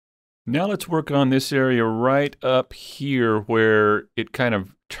Now let's work on this area right up here where it kind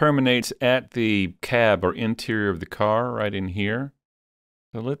of terminates at the cab or interior of the car, right in here.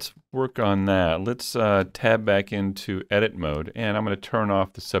 So let's work on that. Let's tab back into edit mode, and I'm going to turn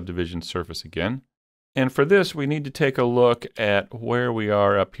off the subdivision surface again. And for this, we need to take a look at where we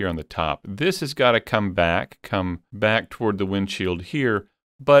are up here on the top. This has got to come back toward the windshield here,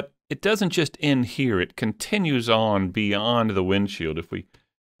 but it doesn't just end here. It continues on beyond the windshield. If we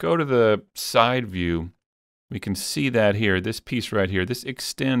go to the side view, we can see that here, this piece right here, this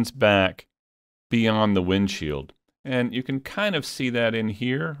extends back beyond the windshield. And you can kind of see that in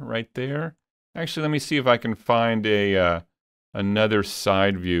here, right there. Actually, let me see if I can find another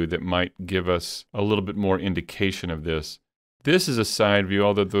side view that might give us a little bit more indication of this. This is a side view,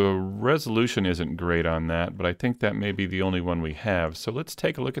 although the resolution isn't great on that, but I think that may be the only one we have. So let's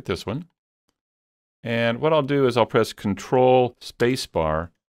take a look at this one. And what I'll do is I'll press Control Spacebar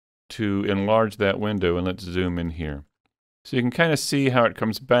to enlarge that window, and let's zoom in here. So you can kind of see how it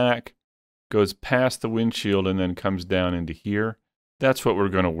comes back, goes past the windshield, and then comes down into here. That's what we're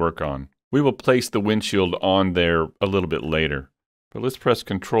going to work on. We will place the windshield on there a little bit later. But let's press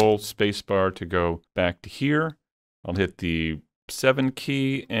Control Spacebar to go back to here. I'll hit the 7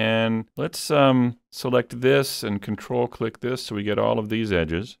 key, and let's select this and Control click this so we get all of these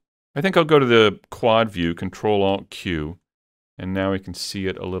edges. I think I'll go to the quad view, Control Alt Q. And now we can see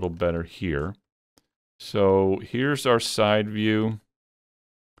it a little better here. So here's our side view.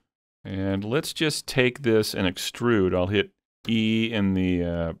 And let's just take this and extrude. I'll hit E in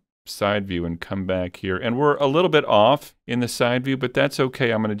the side view and come back here. And we're a little bit off in the side view, but that's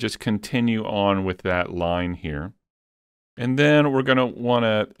okay. I'm going to just continue on with that line here. And then we're going to want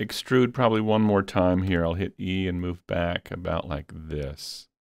to extrude probably one more time here. I'll hit E and move back about like this.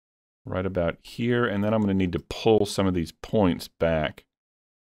 Right about here, and then I'm going to need to pull some of these points back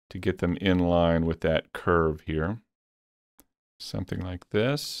to get them in line with that curve here. Something like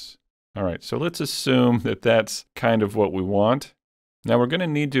this. All right, so let's assume that that's kind of what we want. Now we're going to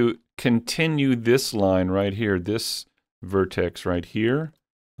need to continue this line right here, this vertex right here.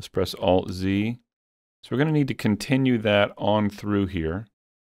 Let's press Alt-Z. So we're going to need to continue that on through here,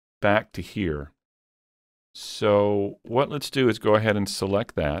 back to here. So what let's do is go ahead and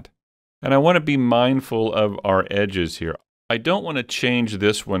select that. And I want to be mindful of our edges here. I don't want to change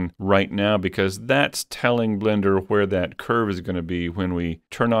this one right now because that's telling Blender where that curve is going to be when we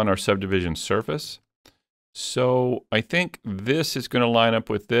turn on our subdivision surface. So I think this is going to line up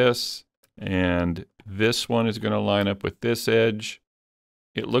with this, and this one is going to line up with this edge.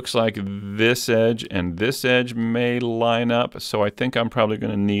 It looks like this edge and this edge may line up, so I think I'm probably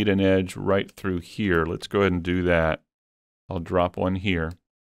going to need an edge right through here. Let's go ahead and do that. I'll drop one here.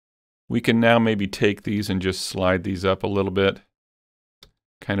 We can now maybe take these and just slide these up a little bit,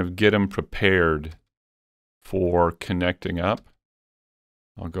 kind of get them prepared for connecting up.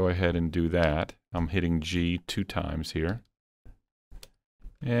 I'll go ahead and do that. I'm hitting G 2 times here.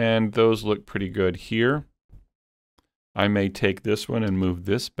 And those look pretty good here. I may take this one and move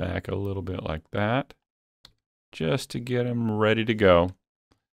this back a little bit like that, just to get them ready to go.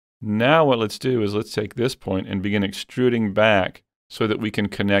 Now what let's do is let's take this point and begin extruding back so that we can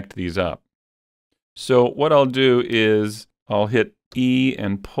connect these up. So what I'll do is I'll hit E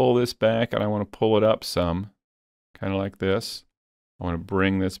and pull this back, and I want to pull it up some, kind of like this. I want to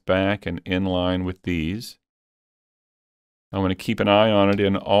bring this back and in line with these. I want to keep an eye on it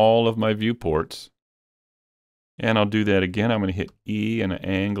in all of my viewports. And I'll do that again. I'm going to hit E and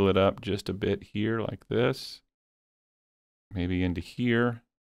angle it up just a bit here like this. Maybe into here.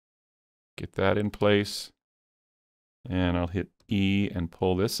 Get that in place. And I'll hit E and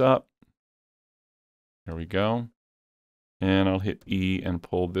pull this up. There we go. And I'll hit E and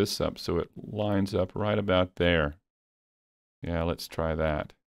pull this up so it lines up right about there. Yeah, let's try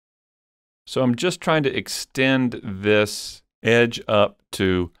that. So I'm just trying to extend this edge up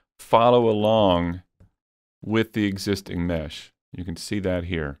to follow along with the existing mesh. You can see that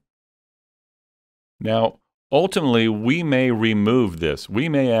here. Now, ultimately, we may remove this. We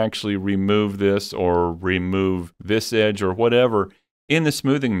may actually remove this or remove this edge or whatever in the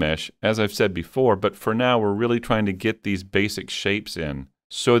smoothing mesh, as I've said before, but for now, we're really trying to get these basic shapes in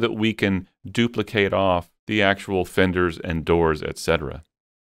so that we can duplicate off the actual fenders and doors, etc.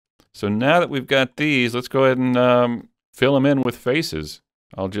 So now that we've got these, let's go ahead and fill them in with faces.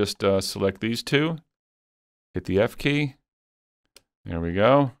 I'll just select these two, hit the F key. There we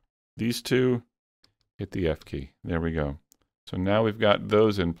go. These two, hit the F key. There we go. So now we've got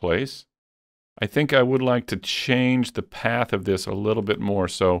those in place. I think I would like to change the path of this a little bit more.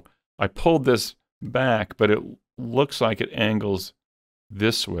 So I pulled this back, but it looks like it angles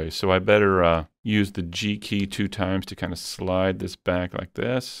this way. So I better use the G key 2 times to kind of slide this back like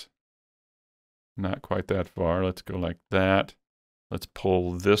this. Not quite that far. Let's go like that. Let's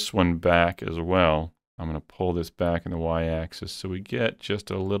pull this one back as well. I'm going to pull this back in the y-axis so we get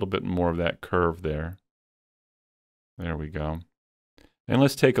just a little bit more of that curve there. There we go. And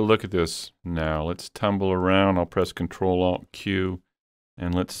let's take a look at this now. Let's tumble around. I'll press Control-Alt-Q,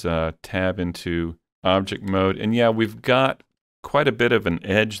 and let's tab into object mode. And yeah, we've got quite a bit of an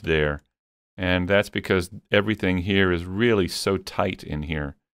edge there, and that's because everything here is really so tight in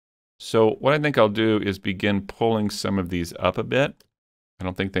here. So what I think I'll do is begin pulling some of these up a bit. I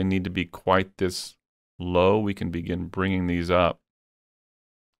don't think they need to be quite this low. We can begin bringing these up.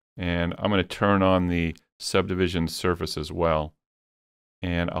 And I'm going to turn on the subdivision surface as well.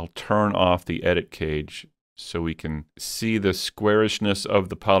 And I'll turn off the edit cage so we can see the squarishness of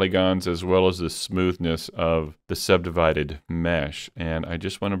the polygons as well as the smoothness of the subdivided mesh. And I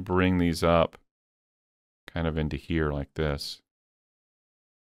just want to bring these up kind of into here like this.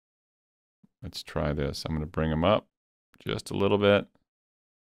 Let's try this. I'm going to bring them up just a little bit.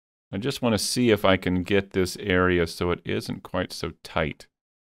 I just want to see if I can get this area so it isn't quite so tight.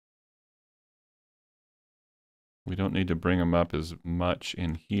 We don't need to bring them up as much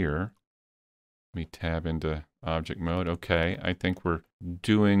in here. Let me tab into object mode. Okay, I think we're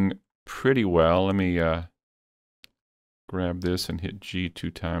doing pretty well. Let me grab this and hit G 2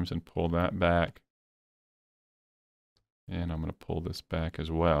 times and pull that back. And I'm going to pull this back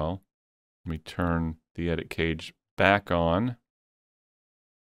as well. Let me turn the edit cage back on.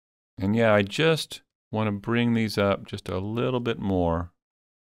 And yeah, I just want to bring these up just a little bit more.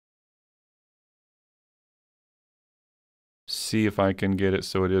 See if I can get it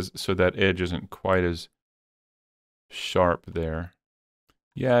so that edge isn't quite as sharp there.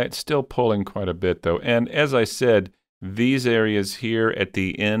 Yeah, it's still pulling quite a bit though. And as I said, these areas here at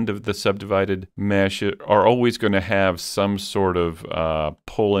the end of the subdivided mesh are always going to have some sort of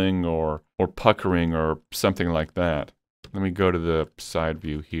pulling or puckering or something like that. Let me go to the side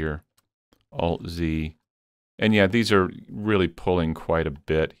view here, Alt-Z. And yeah, these are really pulling quite a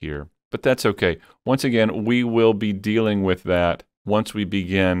bit here. But that's okay. Once again, we will be dealing with that once we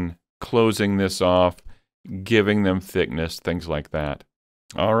begin closing this off, giving them thickness, things like that.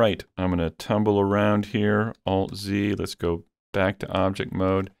 All right, I'm going to tumble around here, Alt-Z. Let's go back to object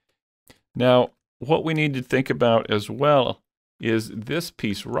mode. Now, what we need to think about as well is this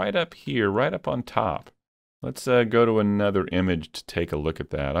piece right up here, right up on top. Let's go to another image to take a look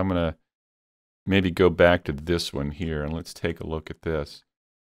at that. I'm going to maybe go back to this one here, and let's take a look at this.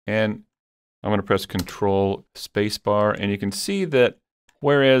 And I'm going to press Control Spacebar, and you can see that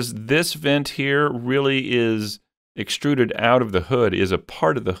whereas this vent here really is extruded out of the hood, is a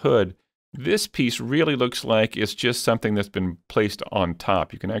part of the hood, this piece really looks like it's just something that's been placed on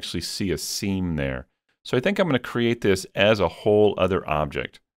top. You can actually see a seam there. So I think I'm going to create this as a whole other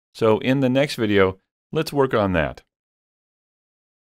object. So in the next video, let's work on that.